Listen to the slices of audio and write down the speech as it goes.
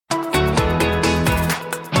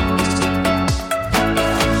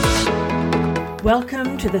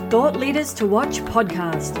Welcome to the Thought Leaders to Watch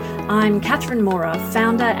podcast. I'm Catherine Mora,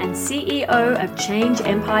 founder and CEO of Change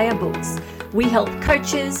Empire Books. We help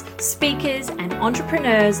coaches, speakers, and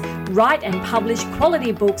entrepreneurs write and publish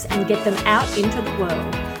quality books and get them out into the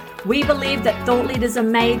world. We believe that thought leaders are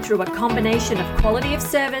made through a combination of quality of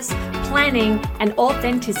service, planning, and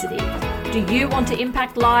authenticity. Do you want to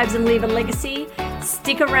impact lives and leave a legacy?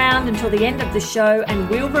 Stick around until the end of the show and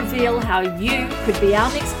we'll reveal how you could be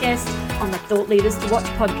our next guest on the Thought Leaders to Watch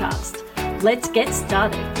podcast. Let's get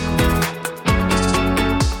started.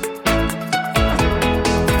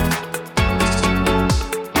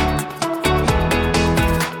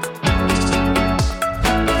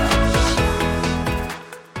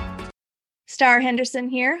 Star Henderson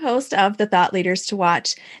here, host of the Thought Leaders to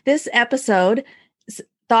Watch. This episode,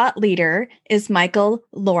 thought leader is Michael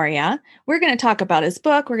Lauria. We're going to talk about his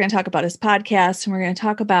book, we're going to talk about his podcast, and we're going to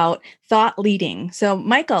talk about thought leading. So,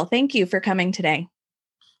 Michael, thank you for coming today.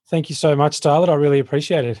 Thank you so much, Starlet. I really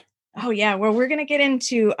appreciate it. Oh, yeah. Well, we're going to get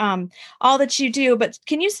into all that you do, but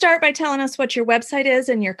can you start by telling us what your website is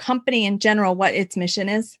and your company in general, what its mission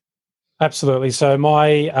is? Absolutely. So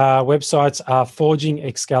my websites are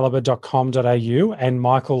forgingexcalibur.com.au and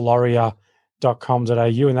michaellauria.com.au,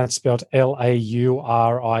 and that's spelled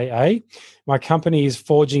Lauria. My company is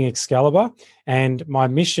Forging Excalibur, and my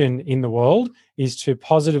mission in the world is to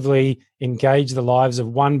positively engage the lives of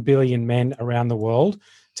 1 billion men around the world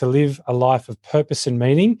to live a life of purpose and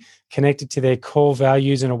meaning, connected to their core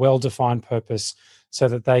values and a well-defined purpose, so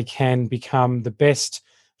that they can become the best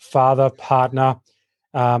father, partner,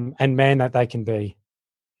 and man that they can be.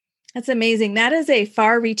 That's amazing. That is a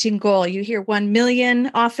far-reaching goal. You hear 1 million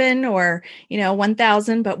often, or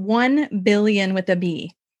 1,000, but 1 billion with a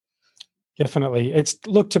B. Definitely.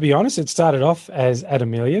 To be honest, it started off as at 1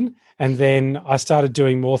 million, and then I started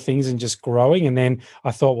doing more things and just growing. And then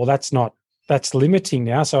I thought, well, that's limiting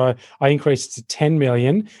now. So I increased to 10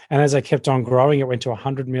 million. And as I kept on growing, it went to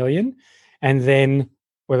 100 million. And then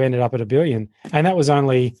we've ended up at 1 billion. And that was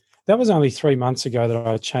only 3 months ago that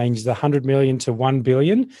I changed the 100 million to 1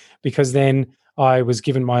 billion, because then I was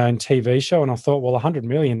given my own TV show and I thought, well, 100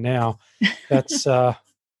 million now, that's a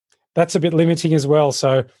bit limiting as well.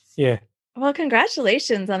 So, yeah. Well,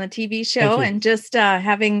 congratulations on the TV show and just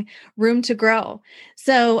having room to grow.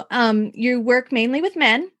 So you work mainly with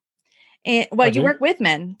men. You work with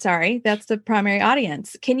men. Sorry, that's the primary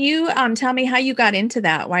audience. Can you tell me how you got into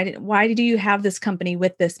that? Why did you have this company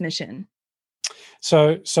with this mission?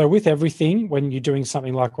 So with everything, when you're doing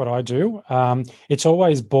something like what I do, it's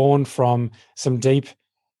always born from some deep,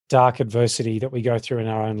 dark adversity that we go through in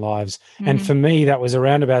our own lives. Mm-hmm. And for me, that was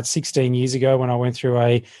around about 16 years ago when I went through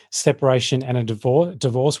a separation and a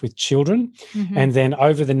divorce with children. Mm-hmm. And then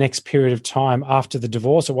over the next period of time after the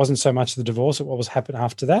divorce, it wasn't so much the divorce, it what was happened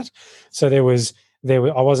after that. So I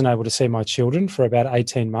wasn't able to see my children for about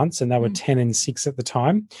 18 months, and they were 10 and 6 at the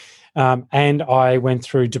time. And I went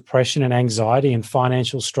through depression and anxiety and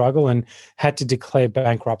financial struggle and had to declare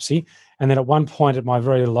bankruptcy. And then at one point at my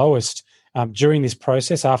very lowest, during this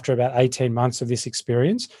process, after about 18 months of this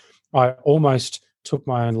experience, I almost took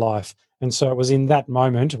my own life. And so it was in that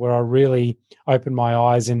moment where I really opened my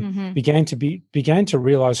eyes and began to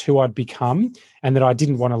realize who I'd become, and that I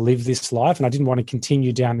didn't want to live this life and I didn't want to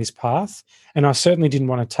continue down this path. And I certainly didn't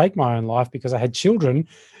want to take my own life because I had children,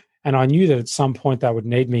 and I knew that at some point they would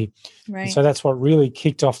need me. Right. And so that's what really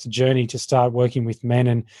kicked off the journey to start working with men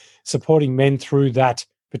and supporting men through that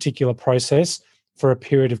particular process for a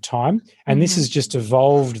period of time. And this has just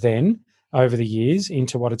evolved then over the years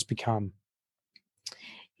into what it's become.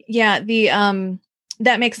 Yeah,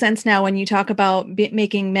 that makes sense now when you talk about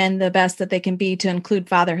making men the best that they can be, to include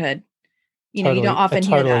fatherhood. You don't often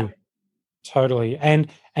hear that. Totally. And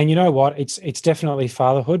you know what? It's definitely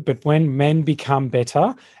fatherhood, but when men become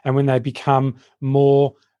better and when they become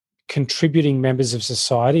more contributing members of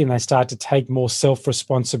society and they start to take more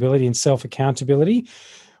self-responsibility and self-accountability,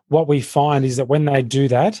 what we find is that when they do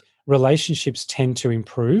that, relationships tend to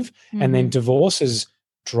improve, and then divorces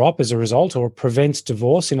drop as a result, or prevents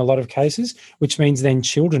divorce in a lot of cases, which means then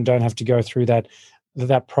children don't have to go through that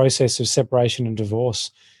process of separation and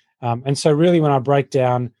divorce. And so really when I break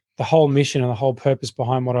down the whole mission and the whole purpose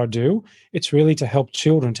behind what I do, it's really to help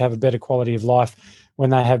children to have a better quality of life when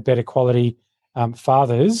they have better quality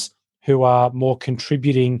fathers who are more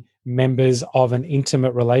contributing members of an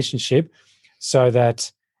intimate relationship, so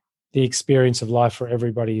that the experience of life for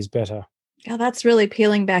everybody is better. Oh, that's really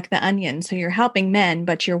peeling back the onion. So you're helping men,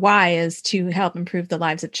 but your why is to help improve the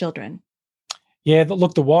lives of children. Yeah,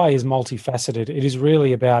 look, the why is multifaceted. It is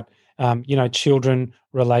really about children,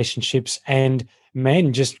 relationships, and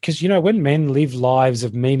men, just because, when men live lives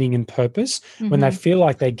of meaning and purpose, when they feel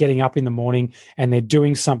like they're getting up in the morning and they're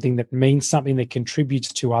doing something that means something that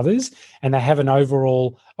contributes to others, and they have an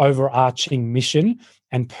overall overarching mission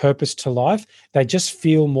and purpose to life, they just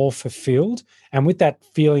feel more fulfilled. And with that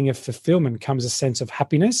feeling of fulfillment comes a sense of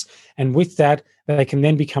happiness. And with that, they can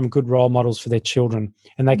then become good role models for their children,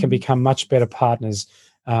 and they can become much better partners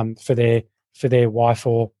for their wife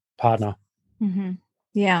or partner.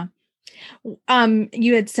 Yeah.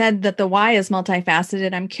 You had said that the why is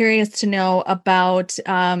multifaceted. I'm curious to know about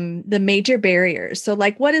the major barriers. So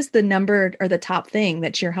what is the number or the top thing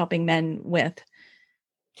that you're helping men with?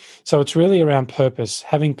 So it's really around purpose,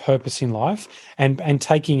 having purpose in life, and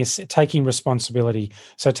taking responsibility.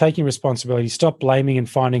 So taking responsibility, stop blaming and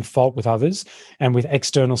finding fault with others and with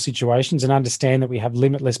external situations, and understand that we have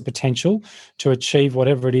limitless potential to achieve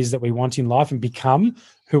whatever it is that we want in life and become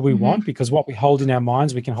who we want, because what we hold in our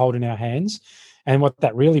minds, we can hold in our hands. And what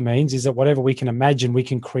that really means is that whatever we can imagine, we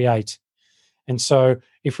can create. And so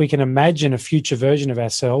if we can imagine a future version of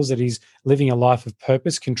ourselves that is living a life of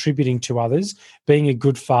purpose, contributing to others, being a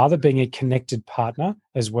good father, being a connected partner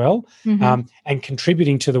as well, and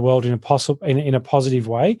contributing to the world in a positive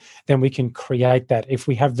way, then we can create that if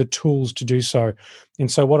we have the tools to do so. And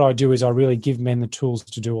so what I do is I really give men the tools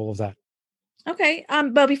to do all of that. Okay.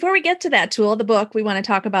 But before we get to that tool, the book we want to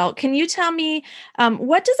talk about, can you tell me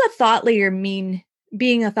what does a thought leader mean,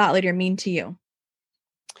 being a thought leader mean to you?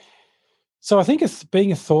 So I think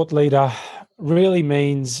being a thought leader really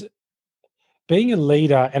means being a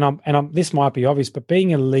leader, and this might be obvious, but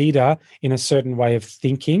being a leader in a certain way of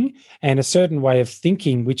thinking, and a certain way of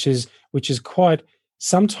thinking which is quite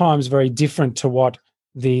sometimes very different to what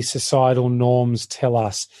the societal norms tell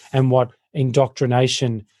us and what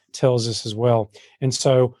indoctrination tells us as well. And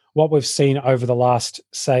so what we've seen over the last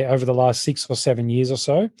 6 or 7 years or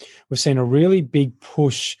so, we've seen a really big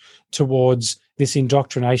push towards this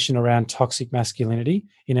indoctrination around toxic masculinity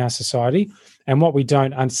in our society. And what we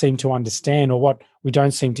don't seem to understand, or what we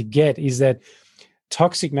don't seem to get, is that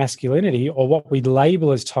toxic masculinity, or what we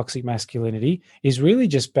label as toxic masculinity, is really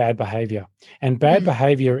just bad behavior. And bad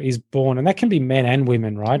behavior is born, and that can be men and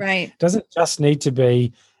women, right? Right. It doesn't just need to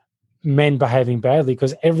be men behaving badly,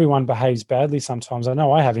 because everyone behaves badly sometimes. I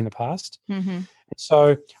know I have in the past.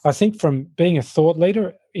 So I think from being a thought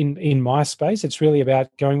leader in my space, it's really about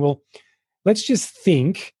going, well, let's just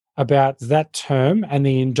think about that term and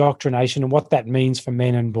the indoctrination and what that means for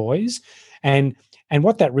men and boys. And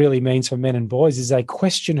what that really means for men and boys is they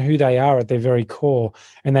question who they are at their very core,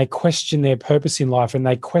 and they question their purpose in life, and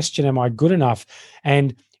they question, am I good enough?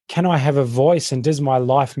 And can I have a voice? And does my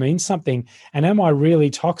life mean something? And am I really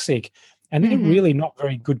toxic? And they're really not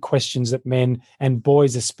very good questions that men, and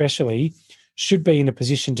boys especially, should be in a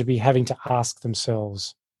position to be having to ask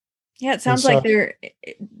themselves. Yeah, it sounds like they're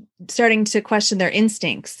starting to question their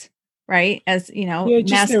instincts, right? As,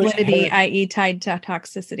 masculinity, i.e. tied to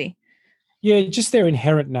toxicity. Yeah, just their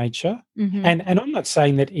inherent nature. And I'm not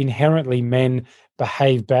saying that inherently men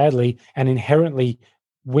behave badly and inherently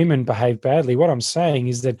women behave badly. What I'm saying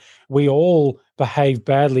is that we all behave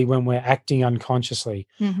badly when we're acting unconsciously.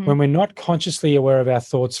 When we're not consciously aware of our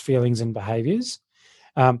thoughts, feelings, and behaviors,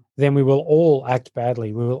 then we will all act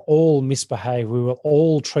badly. We will all misbehave. We will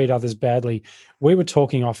all treat others badly. We were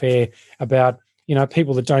talking off air about,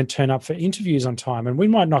 people that don't turn up for interviews on time. And we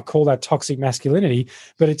might not call that toxic masculinity,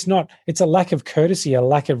 but it's a lack of courtesy, a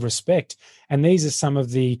lack of respect. And these are some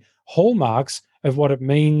of the hallmarks of what it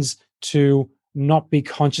means to not be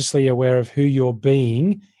consciously aware of who you're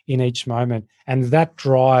being in each moment. And that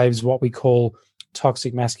drives what we call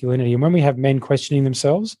toxic masculinity. And when we have men questioning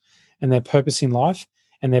themselves and their purpose in life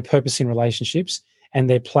and their purpose in relationships and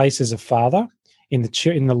their place as a father in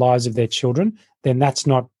the lives of their children, then that's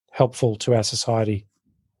not helpful to our society.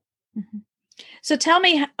 So tell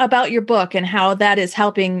me about your book and how that is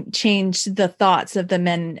helping change the thoughts of the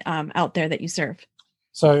men out there that you serve.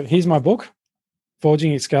 So here's my book,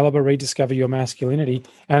 Forging Excalibur, Rediscover Your Masculinity.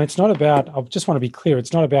 And it's not about, I just want to be clear,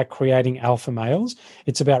 it's not about creating alpha males.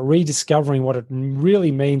 It's about rediscovering what it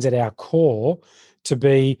really means at our core to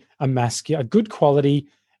be a good quality,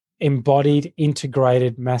 embodied,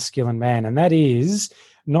 integrated masculine man. And that is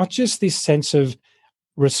not just this sense of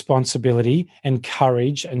responsibility and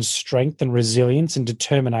courage and strength and resilience and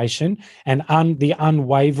determination and the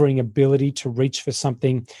unwavering ability to reach for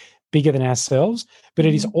something bigger than ourselves, but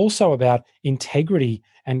it is also about integrity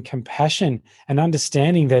and compassion and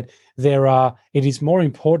understanding that it is more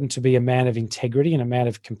important to be a man of integrity and a man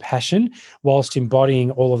of compassion whilst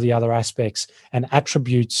embodying all of the other aspects and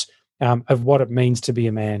attributes of what it means to be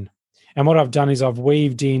a man. And what I've done is I've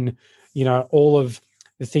weaved in, all of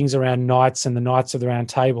the things around knights and the Knights of the Round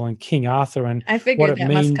Table and King Arthur and I figured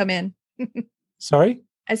that must come in. Sorry?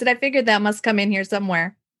 I said, I figured that must come in here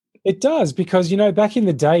somewhere. It does, because, back in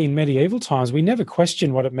the day in medieval times, we never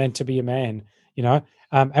questioned what it meant to be a man,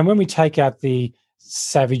 and when we take out the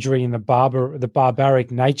savagery and the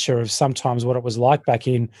barbaric nature of sometimes what it was like back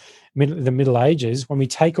in the Middle Ages, when we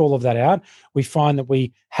take all of that out, we find that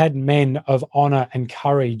we had men of honor and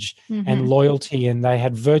courage and loyalty, and they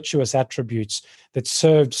had virtuous attributes that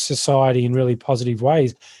served society in really positive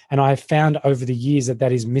ways. And I have found over the years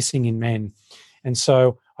that is missing in men. And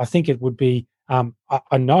so I think it would be,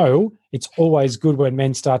 I know it's always good when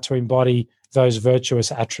men start to embody those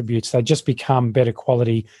virtuous attributes. They just become better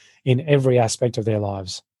quality in every aspect of their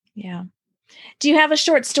lives. Yeah. Do you have a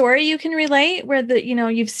short story you can relate where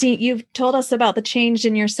you've told us about the change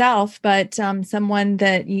in yourself, but someone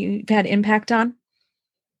that you've had impact on?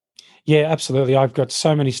 Yeah, absolutely. I've got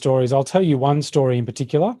so many stories. I'll tell you one story in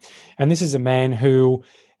particular. And this is a man who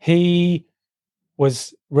he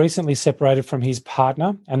was recently separated from his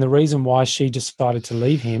partner. And the reason why she decided to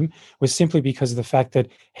leave him was simply because of the fact that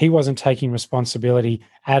he wasn't taking responsibility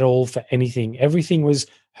at all for anything. Everything was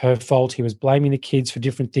her fault. He was blaming the kids for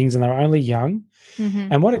different things, and they were only young.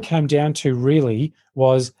 And what it came down to really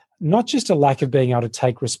was not just a lack of being able to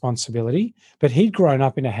take responsibility, but he'd grown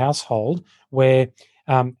up in a household where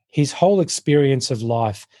his whole experience of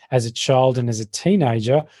life as a child and as a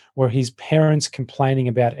teenager were his parents complaining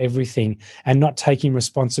about everything and not taking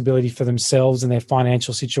responsibility for themselves and their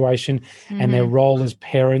financial situation and their role as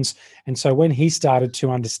parents. And so when he started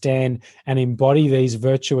to understand and embody these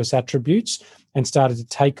virtuous attributes and started to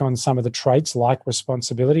take on some of the traits like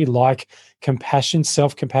responsibility, like compassion,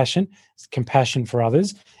 self-compassion, compassion for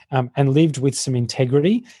others, and lived with some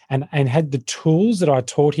integrity and had the tools that I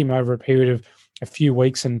taught him over a period of a few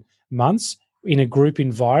weeks and months in a group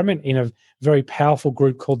environment, in a very powerful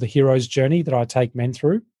group called the Hero's Journey that I take men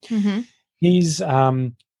through. His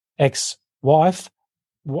ex-wife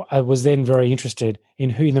was then very interested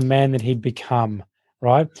in the man that he'd become,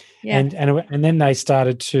 right? Yeah. And then they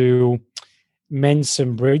started to mend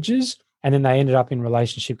some bridges, and then they ended up in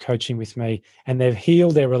relationship coaching with me, and they've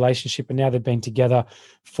healed their relationship, and now they've been together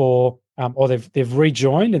for or they've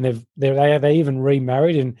rejoined, and they even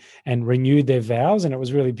remarried and renewed their vows, and it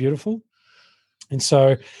was really beautiful. And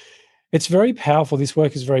so it's very powerful. This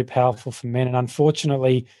work is very powerful for men, and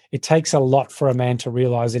unfortunately, it takes a lot for a man to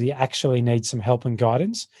realize that he actually needs some help and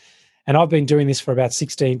guidance. And I've been doing this for about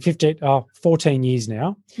 14 years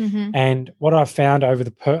now. And what I found over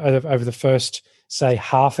the first, say,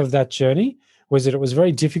 half of that journey was that it was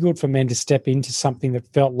very difficult for men to step into something that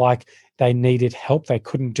felt like they needed help. They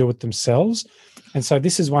couldn't do it themselves. And so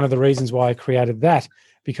this is one of the reasons why I created that,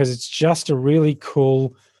 because it's just a really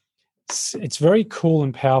cool, it's very cool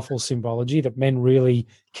and powerful symbology that men really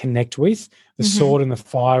connect with, the sword and the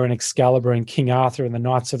fire and Excalibur and King Arthur and the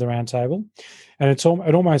Knights of the Round Table. And it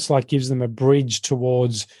almost like gives them a bridge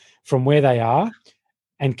towards from where they are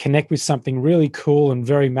and connect with something really cool and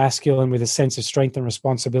very masculine with a sense of strength and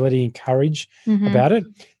responsibility and courage about it,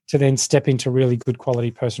 to then step into really good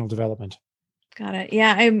quality personal development. Got it.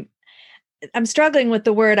 Yeah, I'm struggling with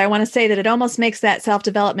the word. I want to say that it almost makes that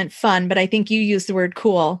self-development fun, but I think you use the word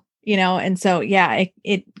cool, and so, yeah,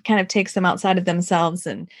 it kind of takes them outside of themselves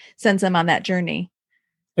and sends them on that journey.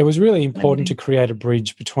 It was really important to create a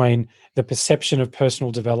bridge between the perception of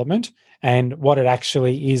personal development and what it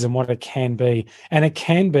actually is and what it can be. And it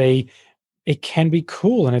can be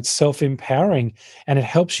cool, and it's self-empowering, and it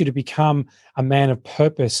helps you to become a man of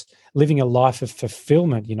purpose, living a life of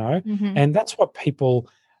fulfillment, and that's what people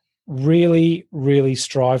really, really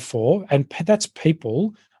strive for. And that's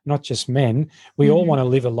people, not just men. We all want to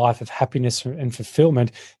live a life of happiness and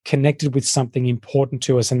fulfillment connected with something important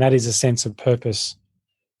to us, and that is a sense of purpose.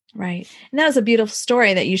 Right. And that was a beautiful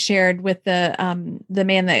story that you shared with the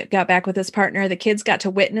man that got back with his partner. The kids got to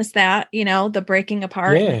witness that, the breaking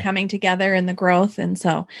apart and coming together and the growth. And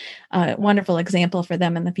so wonderful example for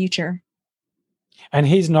them in the future. And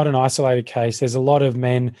he's not an isolated case. There's a lot of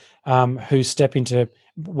men who step into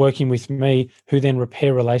working with me who then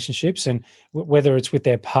repair relationships, and whether it's with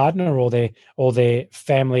their partner or their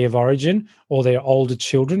family of origin or their older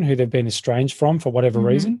children who they've been estranged from for whatever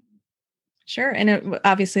reason. Sure. And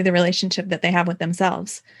obviously the relationship that they have with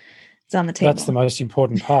themselves is on the table. That's the most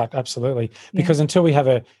important part. Absolutely. Because until we have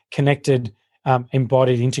a connected,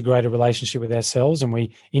 embodied, integrated relationship with ourselves, and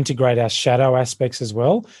we integrate our shadow aspects as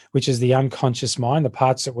well, which is the unconscious mind, the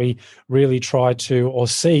parts that we really try to or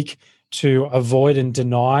seek to avoid and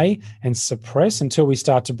deny and suppress, until we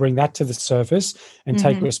start to bring that to the surface and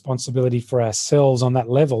take responsibility for ourselves on that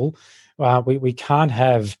level, we can't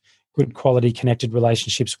have good quality connected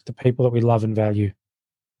relationships with the people that we love and value.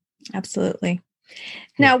 Absolutely.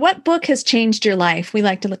 Now, what book has changed your life? We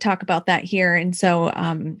like to talk about that here. And so,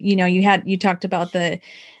 you talked about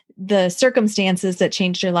the circumstances that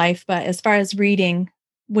changed your life, but as far as reading,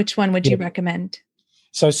 which one would you recommend?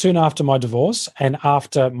 So soon after my divorce and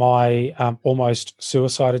after my almost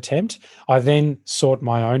suicide attempt, I then sought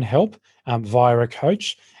my own help via a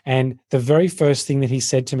coach. And the very first thing that he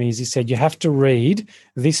said to me is, he said, you have to read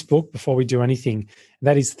this book before we do anything.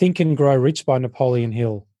 That is Think and Grow Rich by Napoleon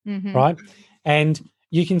Hill, right? And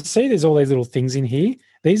you can see there's all these little things in here.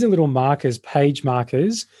 These are little markers, page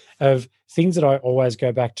markers of things that I always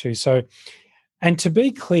go back to. So, and to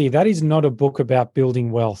be clear, that is not a book about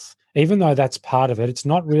building wealth. Even though that's part of it, it's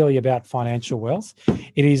not really about financial wealth.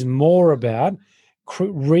 It is more about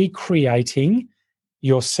recreating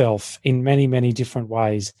yourself in many, many different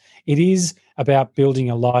ways. It is about building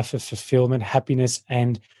a life of fulfillment, happiness,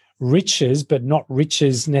 and riches, but not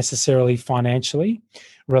riches necessarily financially,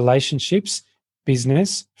 relationships,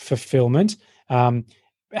 business, fulfillment,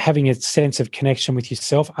 having a sense of connection with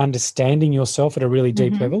yourself, understanding yourself at a really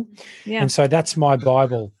deep level. Yeah. And so that's my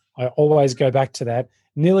Bible. I always go back to that.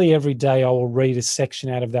 Nearly every day I will read a section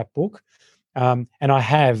out of that book. And I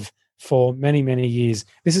have for many, many years.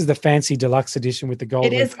 This is the fancy deluxe edition with the gold.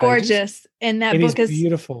 It is gorgeous. And that book is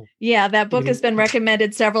beautiful. Yeah, that book has been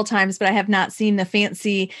recommended several times, but I have not seen the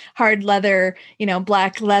fancy hard leather,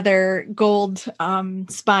 black leather, gold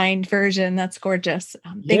spined version. That's gorgeous.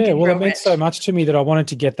 It meant so much to me that I wanted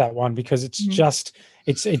to get that one because it's just,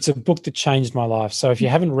 it's a book that changed my life. So if you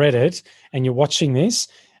haven't read it and you're watching this,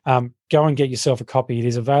 go and get yourself a copy. It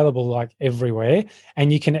is available like everywhere,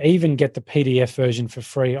 and you can even get the PDF version for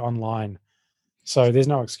free online. So there's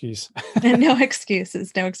no excuse. No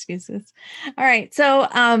excuses. All right. So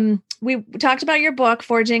we talked about your book,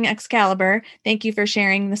 Forging Excalibur. Thank you for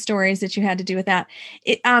sharing the stories that you had to do with that.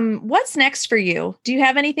 What's next for you? Do you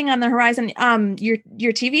have anything on the horizon?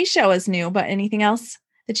 Your TV show is new, but anything else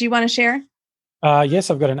that you want to share? Yes,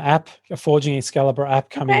 I've got an app, a Forging Excalibur app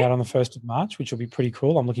coming out on the 1st of March, which will be pretty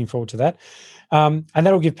cool. I'm looking forward to that. And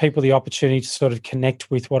that'll give people the opportunity to sort of connect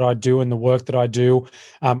with what I do and the work that I do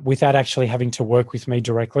without actually having to work with me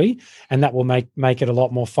directly. And that will make it a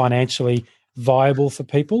lot more financially viable for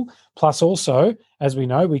people. Plus also, as we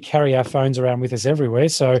know, we carry our phones around with us everywhere.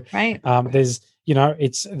 So there's,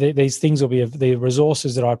 these things will be, the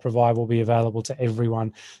resources that I provide will be available to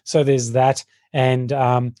everyone. So there's that. And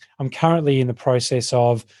I'm currently in the process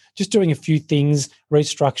of just doing a few things,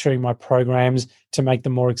 restructuring my programs to make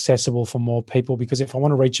them more accessible for more people. Because if I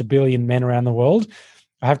want to reach 1 billion men around the world,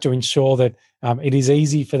 I have to ensure that it is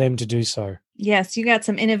easy for them to do so. Yes, you got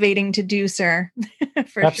some innovating to do, sir.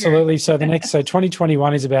 Absolutely. Sure. So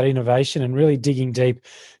 2021 is about innovation and really digging deep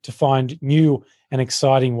to find new and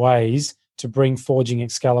exciting ways to bring Forging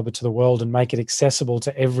Excalibur to the world and make it accessible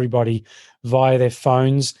to everybody via their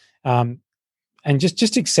phones. And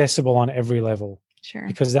just accessible on every level. Sure.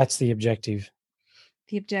 Because that's the objective.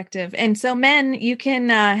 And so men, you can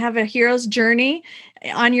have a hero's journey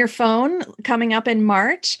on your phone coming up in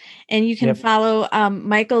March, and you can follow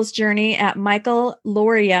Michael's journey at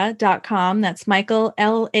michaellauria.com. That's Michael,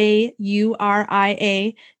 LAURIA.com,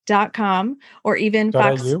 or even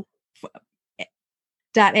Fox.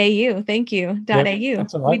 .au. Thank you. .au.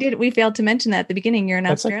 That's all right. We failed to mention that at the beginning. You're in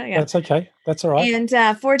Australia. That's okay. That's all right. And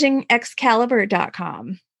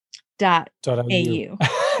forgingexcalibur.com. .au.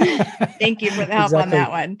 Thank you for the help on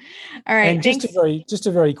that one. All right. And just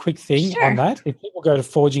a very quick thing on that. If people go to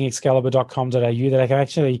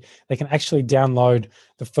forgingexcalibur.com.au, they can actually download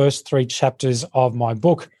the first 3 chapters of my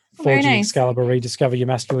book, Forging Excalibur: Rediscover Your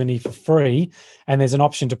Masculinity, for free. And there's an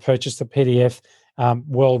option to purchase the PDF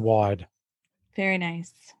worldwide. Very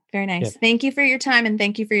nice. Very nice. Yep. Thank you for your time, and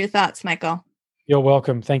thank you for your thoughts, Michael. You're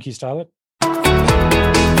welcome. Thank you, Starlet.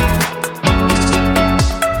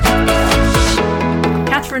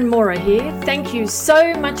 Catherine Mora here. Thank you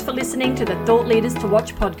so much for listening to the Thought Leaders to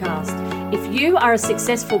Watch podcast. If you are a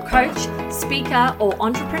successful coach, speaker, or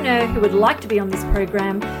entrepreneur who would like to be on this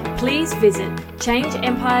program, please visit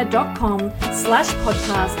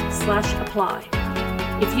changeempire.com/podcast/apply.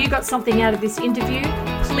 If you got something out of this interview,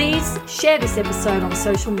 please share this episode on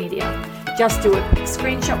social media. Just do a quick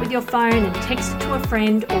screenshot with your phone and text it to a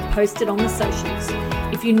friend or post it on the socials.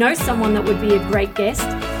 If you know someone that would be a great guest,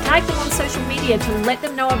 tag them on social media to let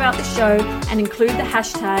them know about the show and include the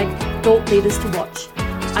hashtag #ThoughtLeadersToWatch.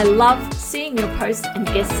 I love seeing your posts and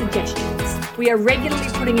guest suggestions. We are regularly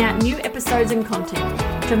putting out new episodes and content.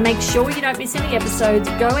 To make sure you don't miss any episodes,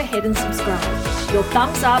 go ahead and subscribe. Your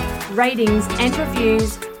thumbs up, ratings, and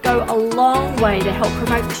reviews go go a long way to help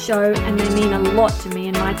promote the show, and they mean a lot to me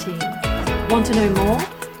and my team. Want to know more?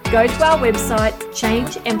 Go to our website,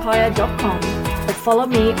 changeempire.com, or follow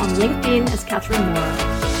me on LinkedIn as Catherine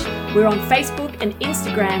Mora. We're on Facebook and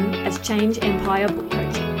Instagram as Change Empire Book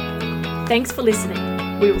Coaching. Thanks for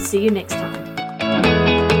listening. We will see you next time.